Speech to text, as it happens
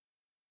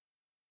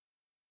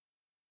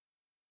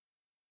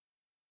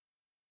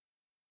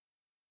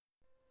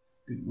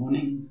Good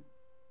morning.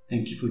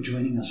 Thank you for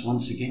joining us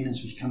once again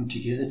as we come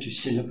together to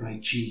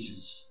celebrate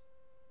Jesus.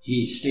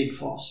 He is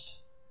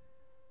steadfast,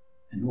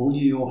 and all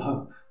your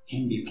hope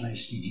can be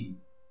placed in Him.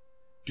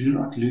 Do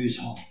not lose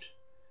heart.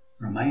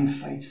 Remain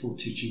faithful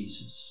to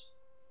Jesus.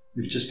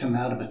 We've just come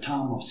out of a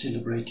time of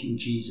celebrating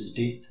Jesus'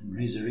 death and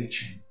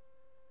resurrection.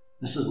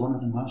 This is one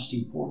of the most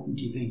important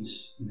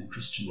events in the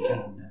Christian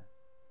calendar.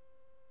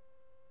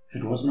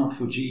 If it was not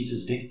for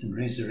Jesus' death and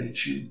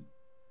resurrection,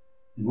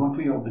 then what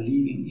we are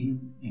believing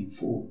in and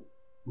for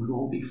would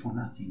all be for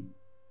nothing.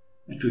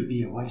 It would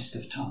be a waste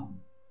of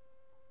time.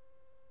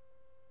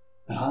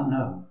 But I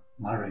know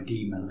my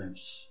Redeemer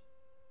lives.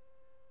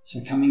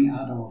 So coming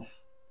out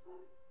of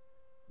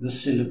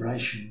this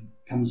celebration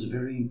comes a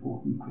very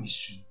important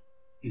question.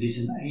 It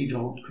is an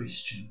age-old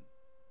question.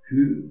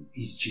 Who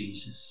is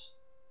Jesus?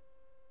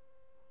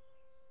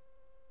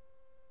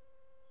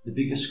 The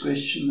biggest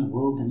question the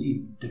world and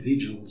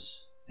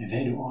individuals have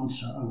had to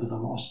answer over the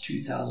last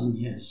 2,000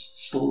 years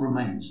still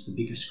remains the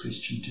biggest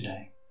question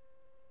today.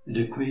 It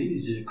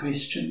is a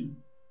question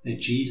that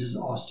Jesus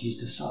asked His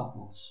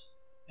disciples,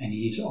 and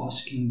He is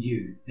asking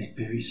you that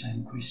very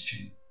same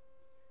question.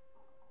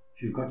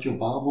 If you've got your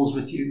Bibles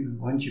with you,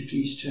 won't you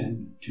please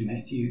turn to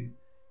Matthew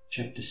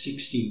chapter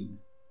 16.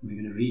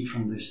 We're going to read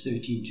from verse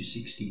 13 to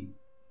 16.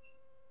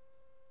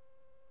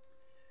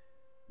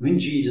 When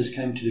Jesus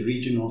came to the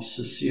region of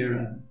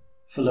Caesarea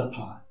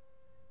Philippi,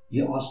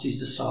 He asked His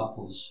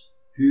disciples,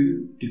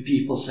 "Who do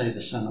people say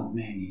the Son of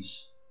Man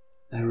is?"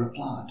 They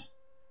replied,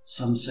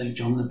 "Some say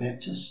John the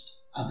Baptist,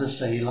 others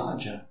say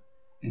Elijah,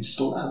 and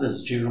still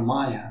others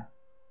Jeremiah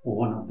or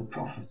one of the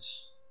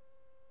prophets."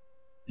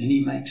 Then He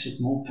makes it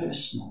more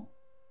personal.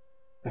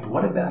 "But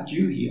what about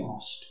you?" He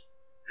asked.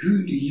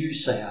 "Who do you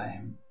say I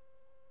am?"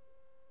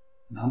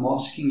 And I'm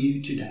asking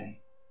you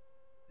today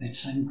that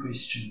same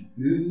question.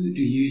 Who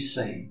do you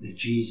say that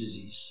Jesus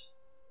is?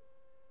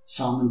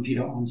 Simon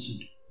Peter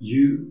answered,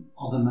 "You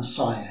are the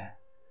Messiah,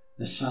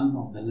 the Son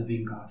of the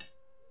living God."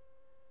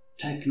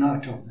 Take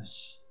note of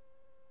this.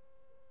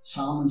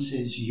 Simon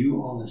says,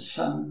 "You are the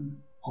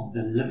Son of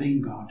the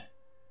living God."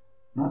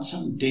 Not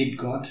some dead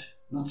God,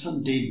 not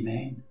some dead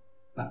man,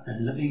 but the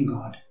living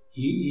God.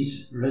 He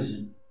is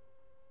risen.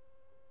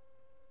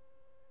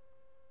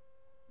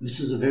 This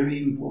is a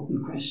very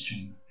important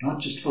question, not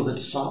just for the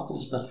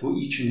disciples, but for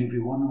each and every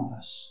one of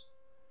us.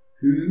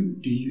 Who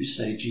do you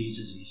say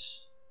Jesus is?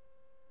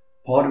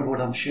 Part of what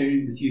I'm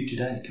sharing with you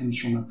today comes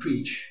from a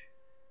preach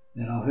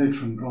that I heard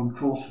from Grant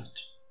Crawford.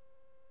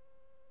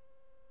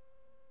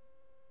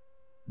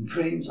 And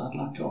friends, I'd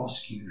like to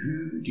ask you,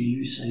 who do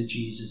you say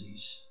Jesus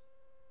is?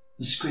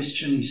 This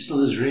question is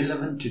still as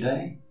relevant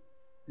today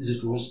as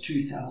it was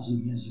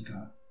 2,000 years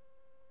ago.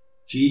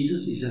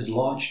 Jesus is as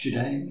large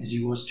today as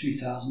He was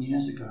 2,000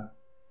 years ago.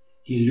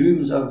 He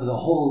looms over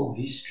the whole of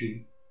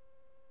history.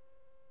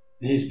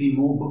 There's been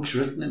more books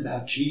written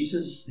about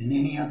Jesus than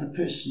any other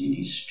person in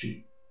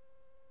history.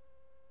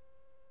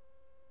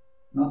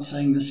 Not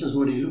saying this is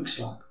what He looks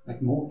like,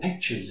 but more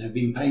pictures have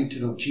been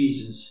painted of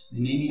Jesus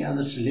than any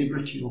other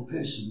celebrity or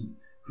person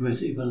who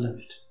has ever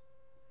lived.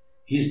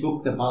 His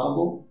book, the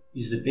Bible,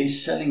 is the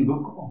best-selling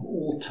book of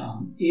all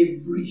time,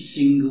 every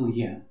single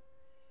year.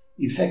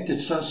 In fact, it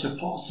so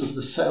surpasses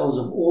the sales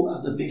of all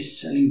other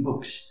best-selling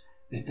books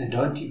that they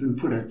don't even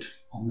put it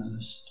on the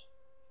list.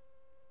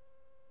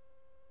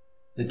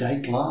 The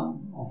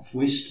dateline of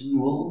Western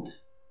world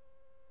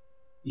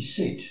is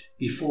set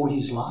before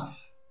His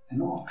life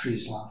and after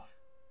His life.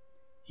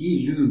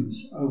 He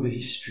looms over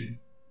history.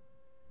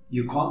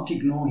 You can't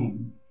ignore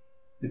Him.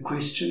 The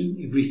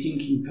question every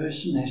thinking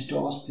person has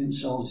to ask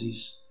themselves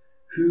is,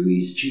 who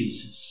is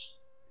Jesus?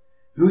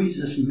 Who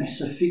is this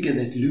massive figure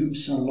that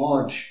looms so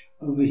large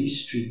over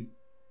history,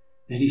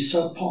 that is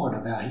so part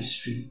of our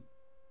history?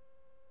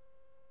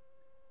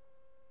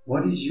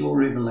 What is your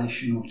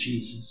revelation of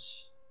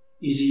Jesus?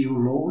 Is He your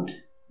Lord?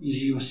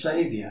 Is He your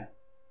Savior?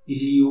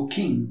 Is He your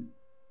King?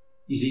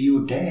 Is He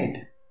your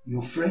dad,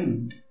 your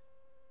friend?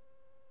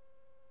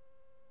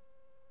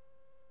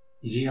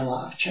 Is He a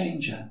life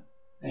changer,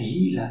 a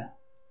healer,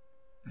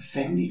 a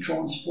family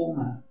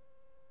transformer,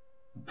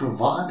 a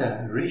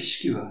provider, a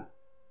rescuer,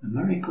 a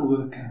miracle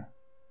worker,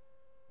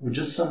 or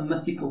just some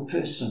mythical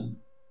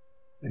person,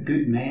 a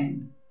good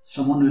man,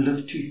 someone who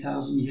lived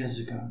 2,000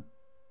 years ago?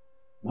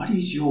 What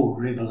is your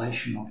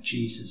revelation of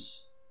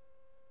Jesus?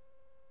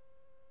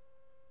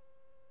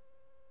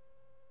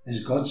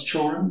 As God's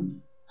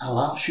children, our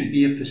life should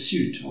be a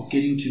pursuit of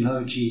getting to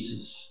know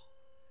Jesus.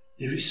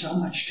 There is so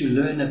much to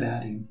learn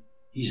about Him,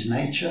 His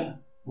nature,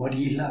 what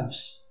He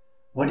loves,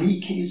 what He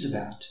cares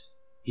about,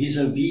 His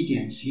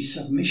obedience, His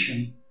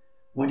submission,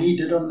 what He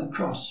did on the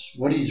cross,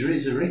 what His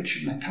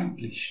resurrection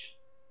accomplished.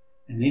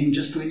 And then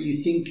just when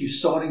you think you're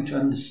starting to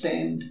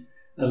understand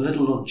a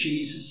little of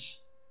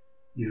Jesus,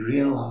 you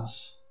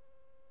realize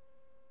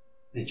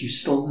that you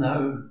still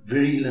know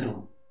very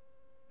little,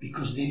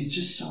 because there is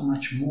just so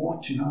much more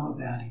to know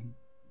about Him.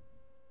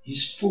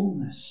 His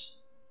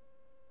fullness,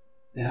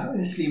 that our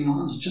earthly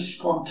minds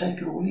just can't take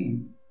it all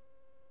in.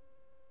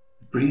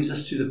 It brings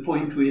us to the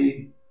point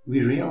where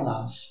we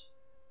realize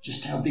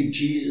just how big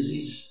Jesus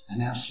is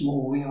and how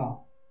small we are.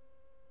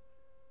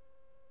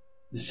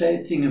 The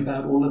sad thing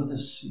about all of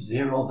this is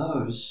there are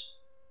those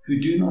who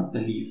do not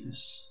believe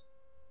this.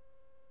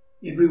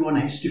 Everyone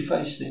has to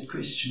face that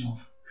question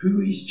of,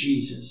 who is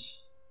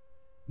Jesus?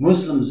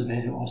 Muslims have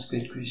had to ask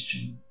that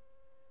question.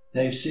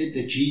 They have said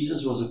that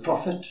Jesus was a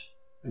prophet,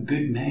 a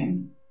good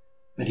man,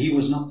 but he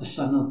was not the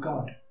Son of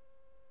God.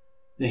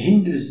 The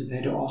Hindus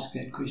have had to ask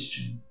that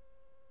question.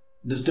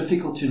 It is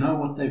difficult to know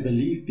what they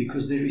believe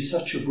because there is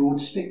such a broad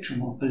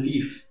spectrum of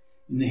belief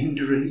in the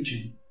Hindu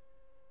religion.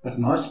 But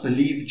most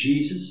believe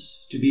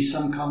Jesus to be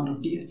some kind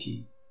of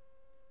deity.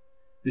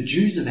 The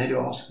Jews have had to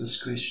ask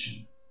this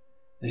question.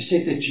 They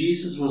said that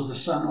Jesus was the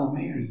son of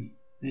Mary,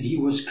 that he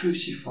was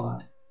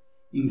crucified.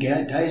 In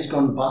days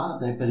gone by,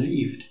 they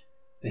believed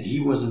that he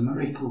was a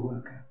miracle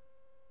worker.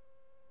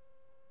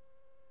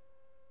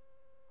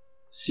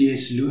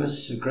 C.S.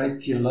 Lewis, a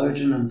great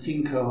theologian and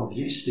thinker of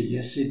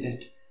yesteryear, said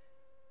that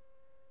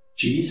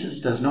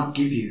Jesus does not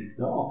give you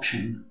the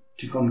option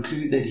to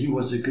conclude that he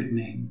was a good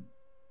man,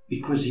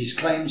 because his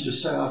claims were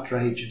so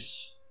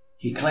outrageous.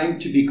 He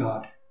claimed to be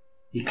God.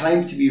 He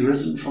claimed to be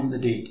risen from the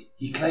dead.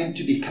 He claimed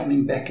to be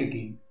coming back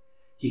again.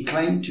 He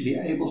claimed to be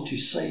able to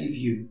save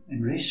you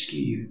and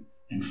rescue you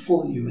and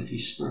fill you with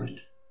his Spirit.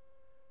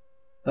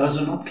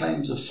 Those are not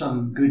claims of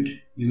some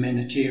good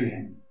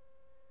humanitarian.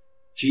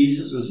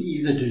 Jesus was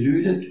either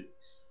deluded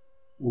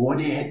or what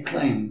he had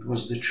claimed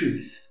was the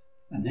truth,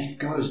 and that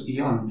goes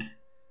beyond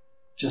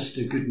just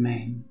a good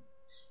man.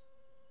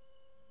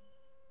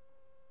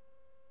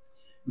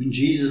 When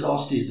Jesus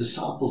asked his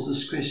disciples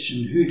this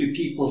question, who do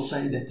people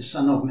say that the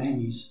Son of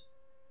Man is?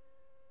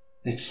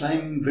 That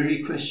same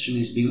very question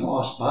is being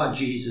asked by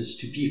Jesus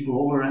to people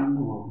all around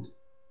the world.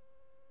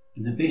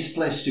 And the best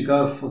place to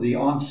go for the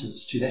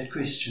answers to that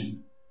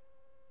question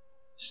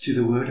is to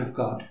the Word of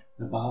God,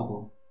 the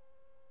Bible.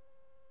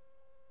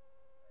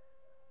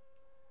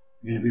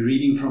 We're going to be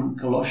reading from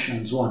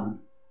Colossians 1,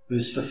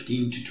 verse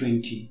 15 to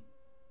 20.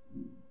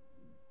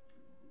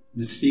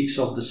 And it speaks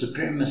of the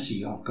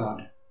supremacy of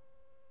God.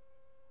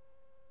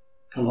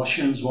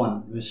 Colossians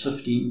 1, verse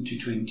 15 to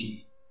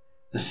 20.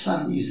 The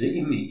Son is the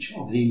image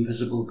of the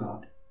invisible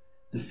God,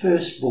 the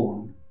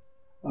firstborn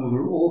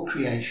over all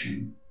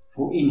creation.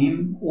 For in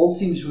him all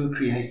things were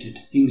created,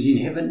 things in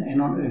heaven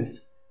and on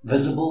earth,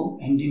 visible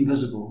and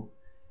invisible.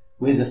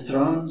 Whether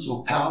thrones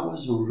or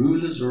powers or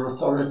rulers or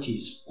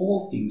authorities,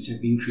 all things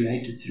have been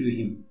created through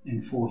him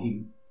and for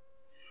him.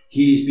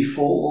 He is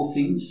before all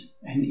things,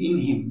 and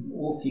in him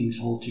all things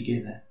hold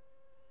together.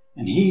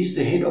 And he is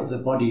the head of the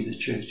body, the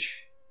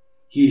church.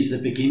 He is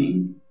the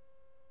beginning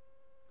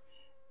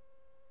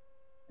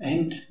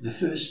and the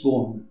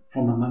firstborn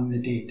from among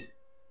the dead,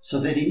 so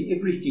that in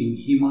everything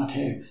he might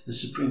have the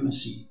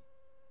supremacy.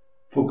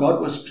 For God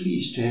was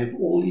pleased to have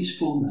all his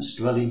fullness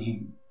dwell in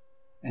him,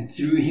 and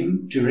through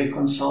him to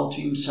reconcile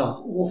to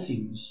himself all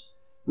things,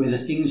 whether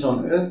things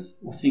on earth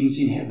or things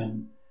in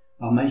heaven,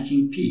 by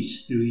making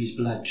peace through his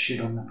blood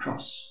shed on the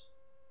cross.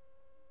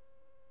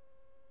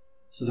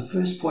 So the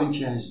first point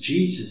here is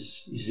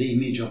Jesus is the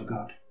image of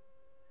God.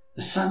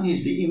 The Son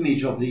is the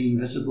image of the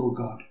invisible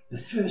God, the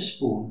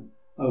firstborn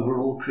over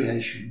all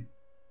creation.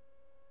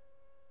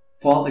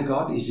 Father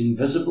God is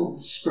invisible,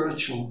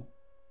 spiritual,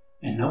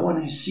 and no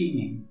one has seen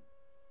him.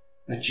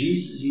 But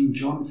Jesus in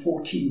John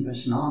 14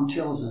 verse 9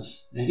 tells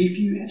us that if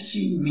you have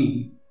seen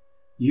me,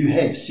 you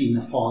have seen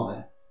the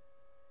Father.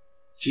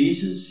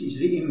 Jesus is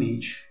the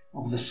image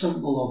of the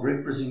symbol of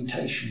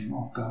representation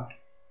of God.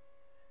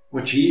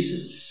 What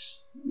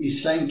Jesus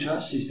is saying to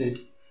us is that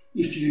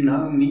if you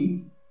know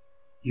me,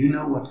 you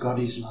know what God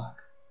is like.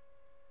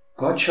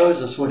 God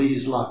shows us what he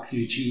is like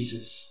through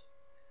Jesus.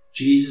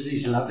 Jesus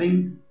is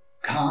loving,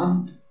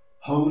 kind,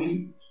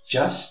 holy,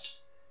 just,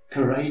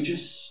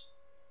 courageous,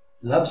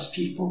 loves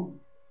people,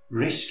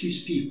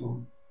 rescues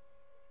people.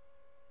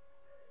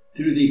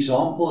 Through the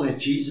example that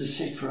Jesus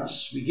set for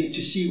us, we get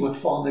to see what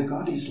Father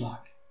God is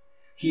like.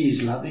 He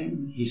is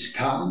loving, he's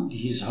kind,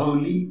 he's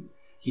holy,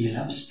 he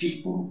loves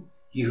people,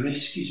 he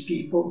rescues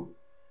people.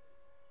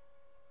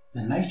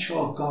 The nature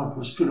of God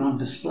was put on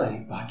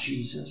display by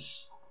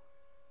Jesus.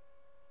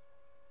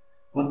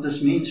 What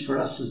this means for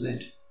us is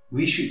that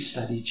we should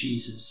study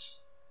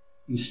Jesus.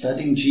 In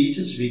studying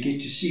Jesus, we get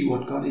to see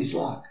what God is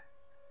like.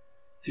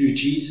 Through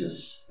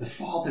Jesus, the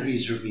Father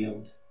is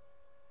revealed.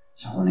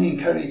 So I want to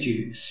encourage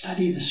you,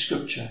 study the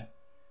Scripture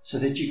so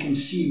that you can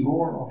see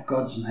more of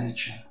God's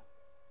nature.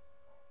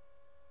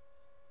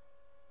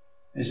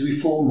 As we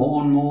fall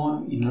more and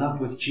more in love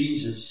with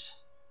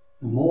Jesus,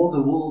 the more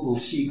the world will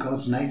see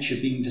God's nature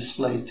being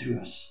displayed through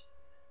us.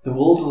 The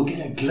world will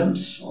get a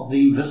glimpse of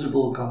the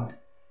invisible God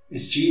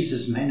as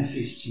Jesus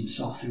manifests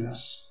himself through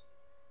us.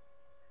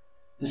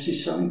 This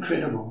is so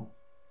incredible.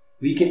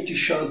 We get to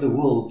show the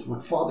world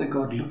what Father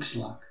God looks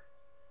like.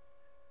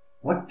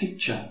 What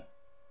picture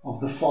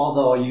of the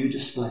Father are you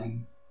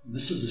displaying?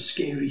 This is a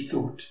scary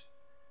thought.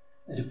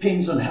 It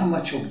depends on how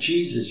much of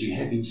Jesus you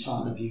have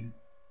inside of you.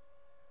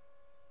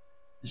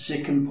 The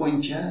second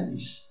point here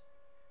is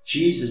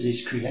Jesus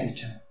is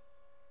creator.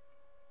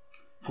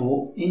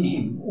 For in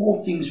him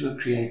all things were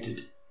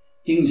created,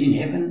 things in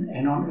heaven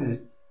and on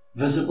earth,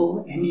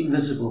 visible and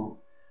invisible,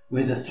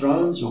 whether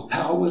thrones or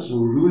powers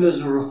or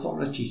rulers or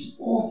authorities,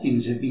 all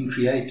things have been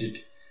created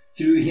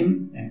through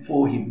him and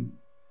for him.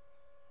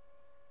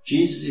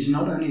 Jesus is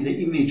not only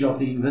the image of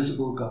the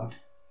invisible God,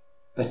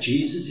 but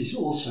Jesus is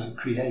also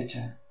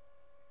creator.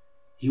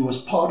 He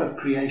was part of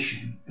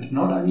creation, but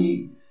not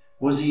only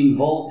was he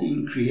involved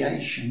in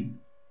creation,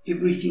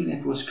 everything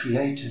that was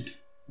created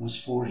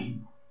was for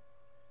him.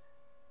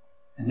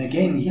 And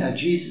again here,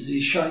 Jesus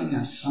is showing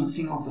us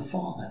something of the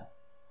Father.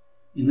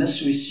 In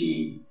this we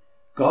see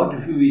God,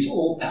 who is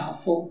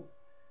all-powerful,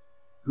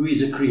 who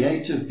is a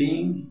creative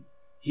being.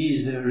 He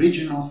is the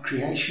origin of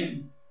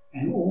creation,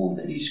 and all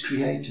that is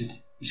created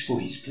is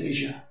for his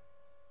pleasure.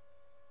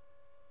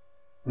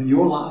 When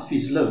your life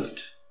is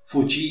lived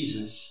for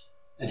Jesus,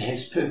 it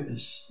has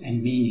purpose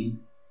and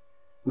meaning.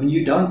 When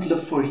you don't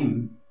live for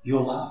him,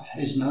 your life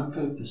has no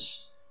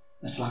purpose.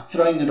 It's like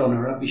throwing it on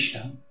a rubbish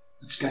dump.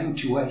 It's going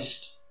to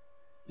waste.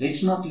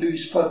 Let's not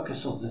lose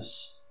focus of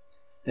this,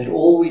 that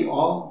all we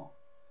are,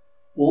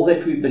 all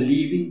that we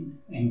believe in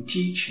and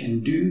teach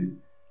and do,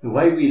 the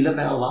way we live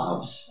our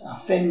lives, our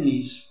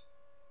families,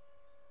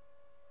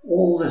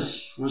 all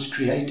this was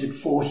created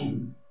for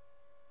him.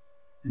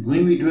 And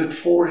when we do it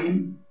for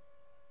him,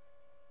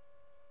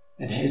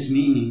 it has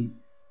meaning.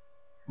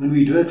 When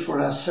we do it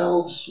for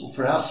ourselves or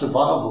for our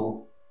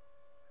survival,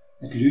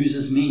 it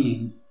loses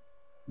meaning.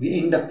 We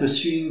end up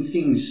pursuing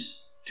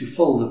things to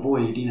fill the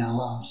void in our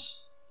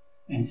lives.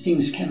 And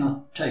things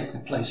cannot take the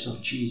place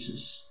of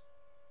Jesus.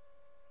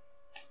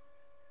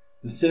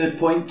 The third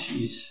point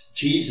is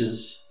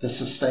Jesus, the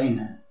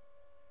sustainer.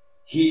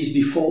 He is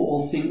before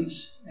all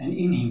things, and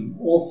in him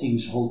all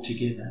things hold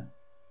together.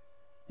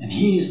 And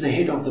he is the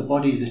head of the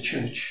body, the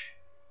church.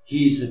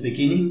 He is the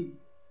beginning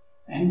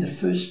and the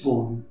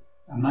firstborn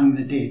among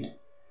the dead,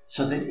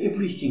 so that in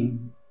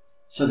everything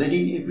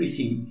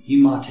he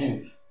might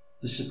have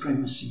the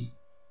supremacy.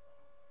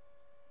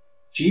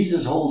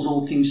 Jesus holds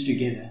all things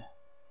together.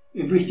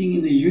 Everything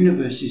in the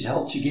universe is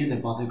held together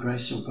by the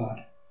grace of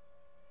God.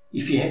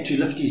 If he had to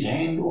lift his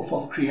hand off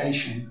of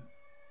creation,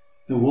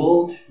 the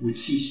world would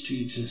cease to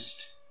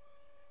exist.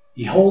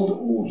 He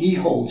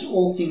holds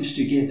all things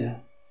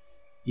together.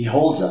 He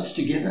holds us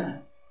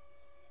together.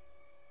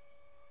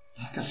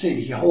 Like I said,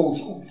 he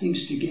holds all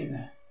things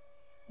together.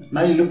 It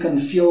may look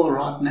and feel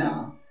right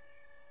now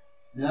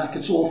like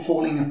it's all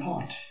falling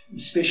apart,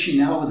 especially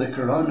now with the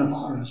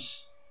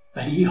coronavirus,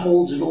 but he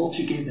holds it all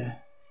together.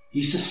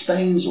 He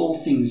sustains all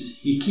things.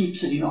 He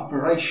keeps it in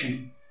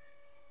operation.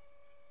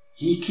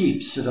 He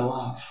keeps it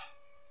alive.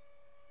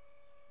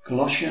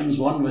 Colossians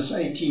 1 verse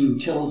 18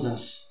 tells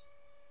us,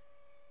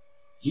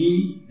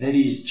 he, that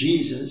is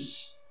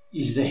Jesus,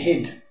 is the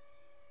head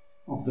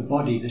of the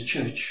body, the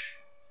church.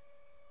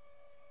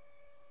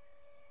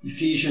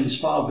 Ephesians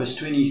 5 verse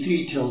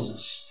 23 tells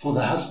us, for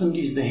the husband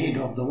is the head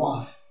of the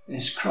wife,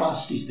 as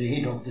Christ is the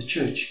head of the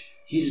church,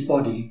 his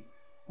body,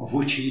 of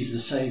which he is the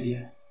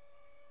Saviour.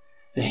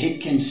 The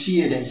head can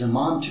see it as a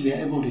mind to be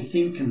able to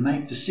think and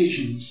make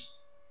decisions.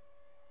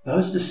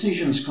 Those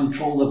decisions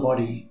control the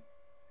body.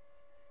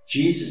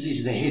 Jesus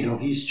is the head of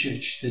his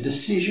church, the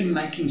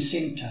decision-making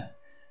center,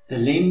 the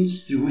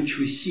lens through which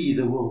we see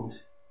the world.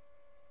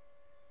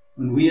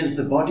 When we as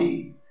the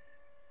body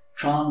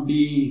try and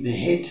be the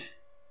head,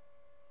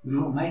 we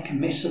will make a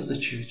mess of the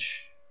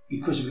church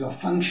because we are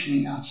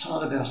functioning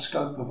outside of our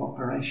scope of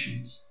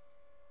operations.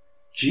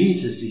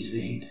 Jesus is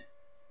the head,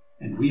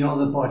 and we are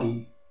the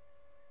body.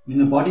 When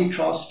the body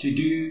tries to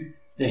do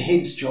the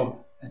head's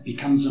job, it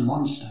becomes a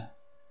monster.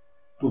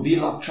 It will be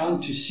like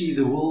trying to see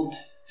the world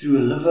through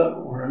a liver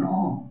or an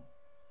arm.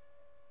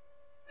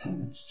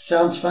 It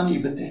sounds funny,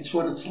 but that's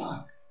what it's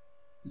like.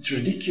 It's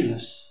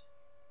ridiculous.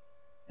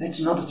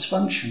 That's not its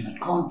function. It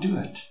can't do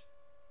it.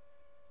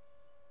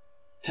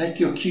 Take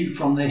your cue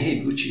from the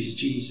head, which is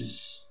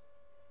Jesus.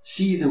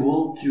 See the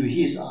world through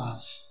his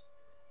eyes,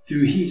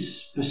 through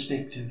his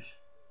perspective.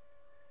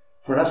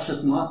 For us,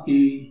 it might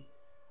be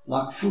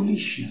like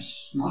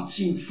foolishness, might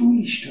seem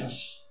foolish to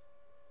us,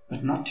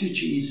 but not to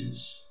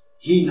Jesus.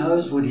 He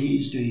knows what he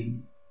is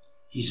doing.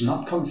 He's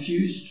not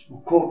confused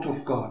or caught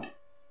off guard.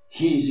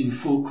 He is in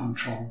full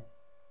control.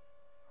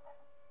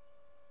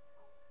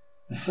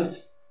 The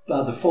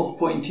fourth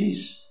point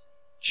is,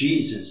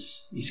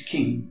 Jesus is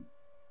King.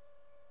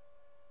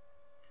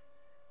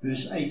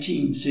 Verse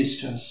 18 says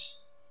to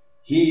us,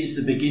 he is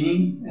the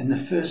beginning and the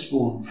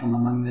firstborn from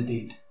among the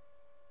dead.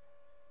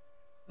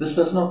 This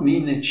does not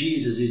mean that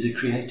Jesus is a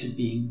created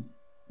being.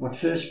 What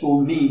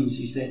firstborn means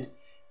is that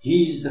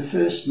he is the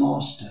first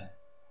master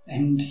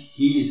and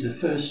he is the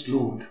first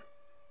Lord.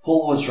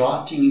 Paul was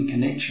writing in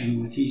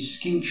connection with his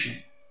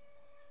kingship.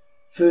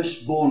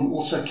 Firstborn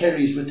also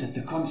carries with it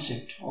the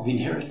concept of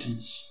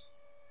inheritance.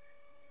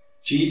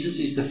 Jesus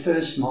is the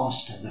first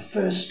master, the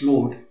first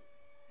Lord,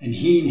 and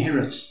he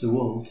inherits the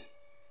world.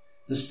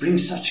 This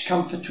brings such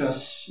comfort to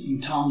us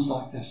in times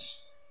like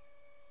this.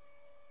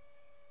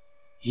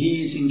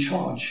 He is in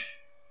charge.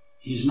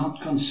 He is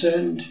not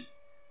concerned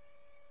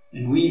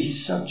and we,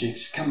 his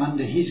subjects, come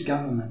under his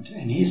government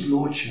and his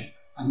lordship,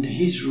 under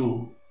his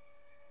rule.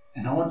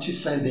 And I want to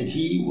say that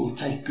he will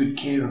take good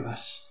care of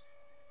us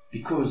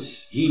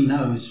because he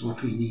knows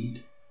what we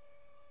need.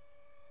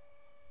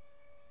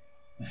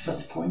 The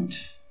fifth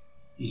point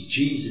is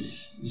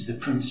Jesus is the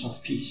Prince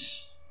of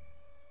Peace.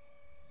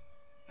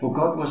 For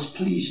God was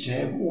pleased to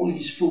have all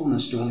his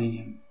fullness dwell in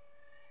him,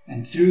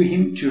 and through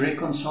him to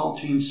reconcile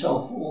to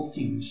himself all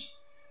things,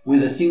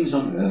 whether things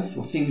on earth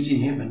or things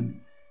in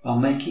heaven, by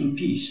making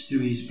peace through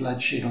his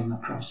blood shed on the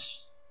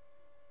cross.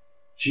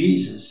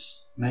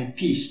 Jesus made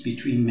peace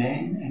between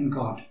man and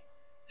God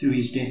through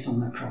his death on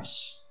the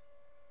cross.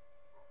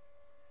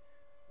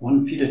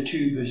 1 Peter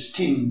 2 verse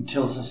 10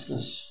 tells us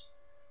this: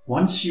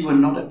 once you were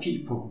not a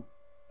people,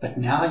 but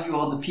now you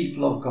are the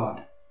people of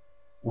God.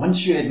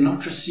 Once you had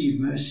not received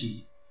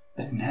mercy,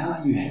 but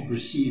now you have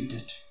received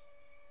it.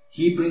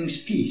 He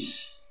brings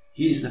peace.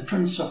 He is the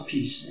Prince of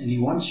Peace, and he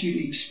wants you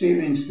to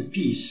experience the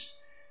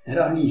peace that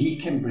only he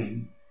can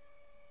bring,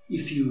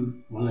 if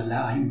you will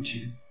allow him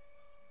to.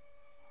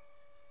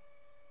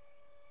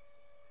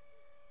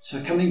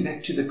 So coming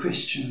back to the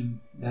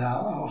question that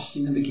I asked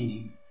in the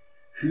beginning,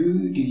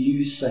 who do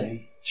you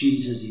say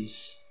Jesus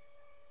is?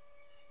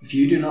 If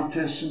you do not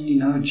personally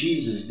know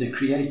Jesus the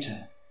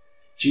Creator,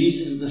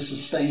 Jesus the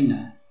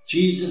Sustainer,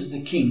 Jesus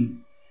the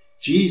King,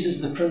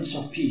 Jesus the Prince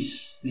of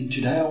Peace, then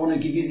today I want to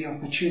give you the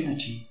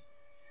opportunity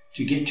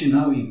to get to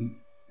know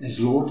him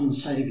as Lord and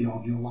Saviour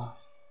of your life.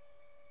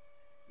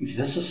 If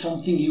this is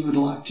something you would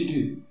like to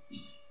do,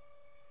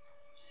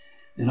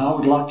 then I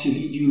would like to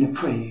lead you in a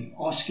prayer,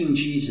 asking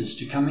Jesus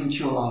to come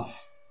into your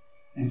life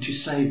and to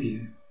save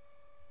you.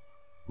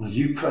 Will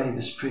you pray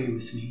this prayer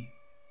with me?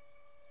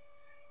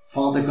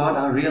 Father God,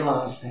 I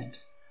realize that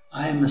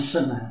I am a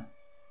sinner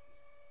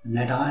and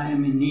that I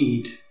am in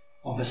need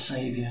of a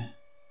Saviour.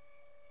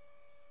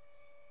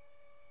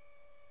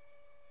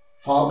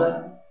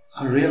 Father,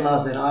 I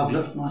realize that I've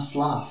lived my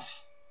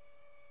life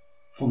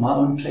for my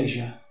own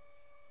pleasure.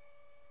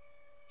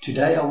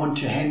 Today I want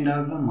to hand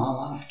over my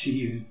life to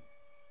you.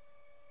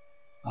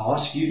 I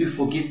ask you to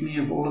forgive me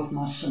of all of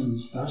my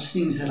sins, those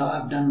things that I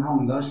have done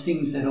wrong, those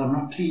things that are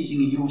not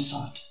pleasing in your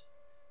sight.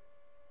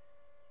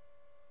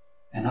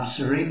 And I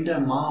surrender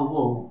my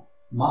will,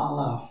 my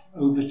life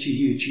over to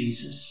you,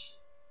 Jesus.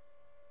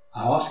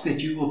 I ask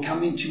that you will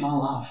come into my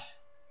life,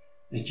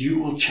 that you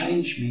will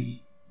change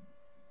me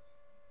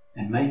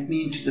and make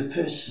me into the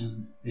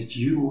person that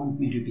you want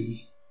me to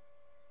be.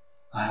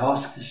 I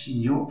ask this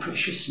in your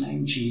precious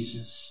name,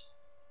 Jesus.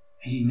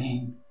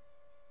 Amen.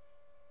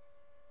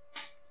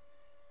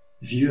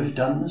 If you have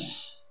done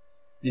this,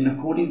 then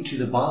according to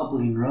the Bible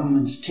in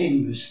Romans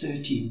 10 verse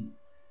 13,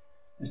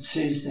 it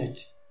says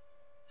that,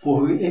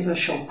 for whoever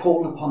shall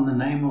call upon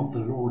the name of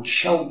the Lord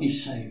shall be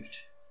saved.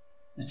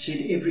 It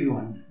said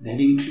everyone, that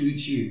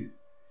includes you.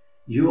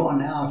 You are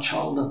now a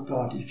child of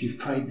God if you've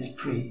prayed that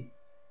prayer.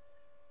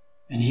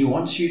 And he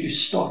wants you to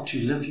start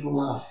to live your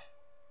life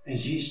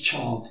as his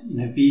child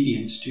in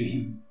obedience to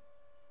him.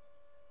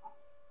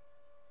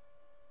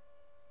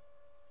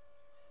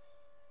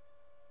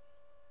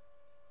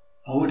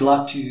 I would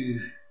like to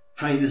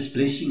pray this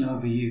blessing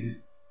over you.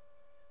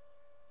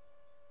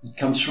 It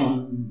comes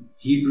from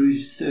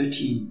Hebrews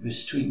 13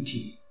 verse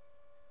 20.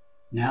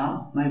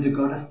 Now may the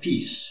God of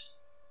peace,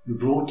 who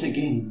brought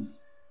again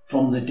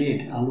from the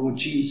dead our Lord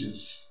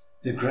Jesus,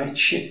 the great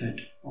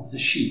shepherd of the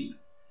sheep,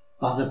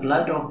 by the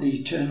blood of the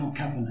eternal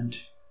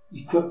covenant,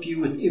 equip you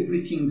with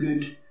everything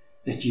good,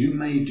 that you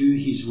may do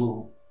his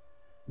will,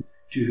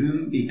 to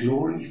whom be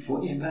glory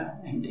forever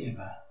and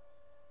ever.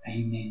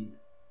 Amen.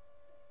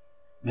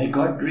 May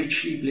God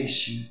richly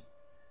bless you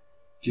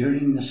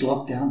during this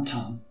lockdown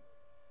time.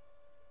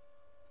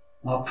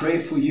 My prayer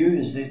for you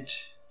is that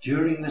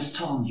during this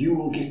time you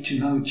will get to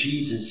know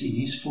Jesus in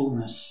his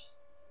fullness,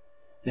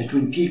 that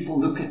when people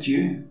look at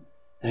you,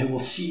 they will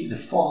see the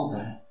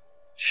Father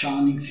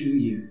shining through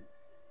you,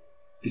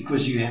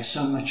 because you have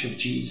so much of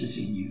Jesus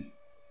in you.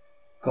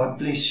 God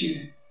bless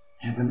you.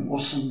 Have an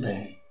awesome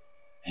day.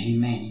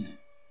 Amen.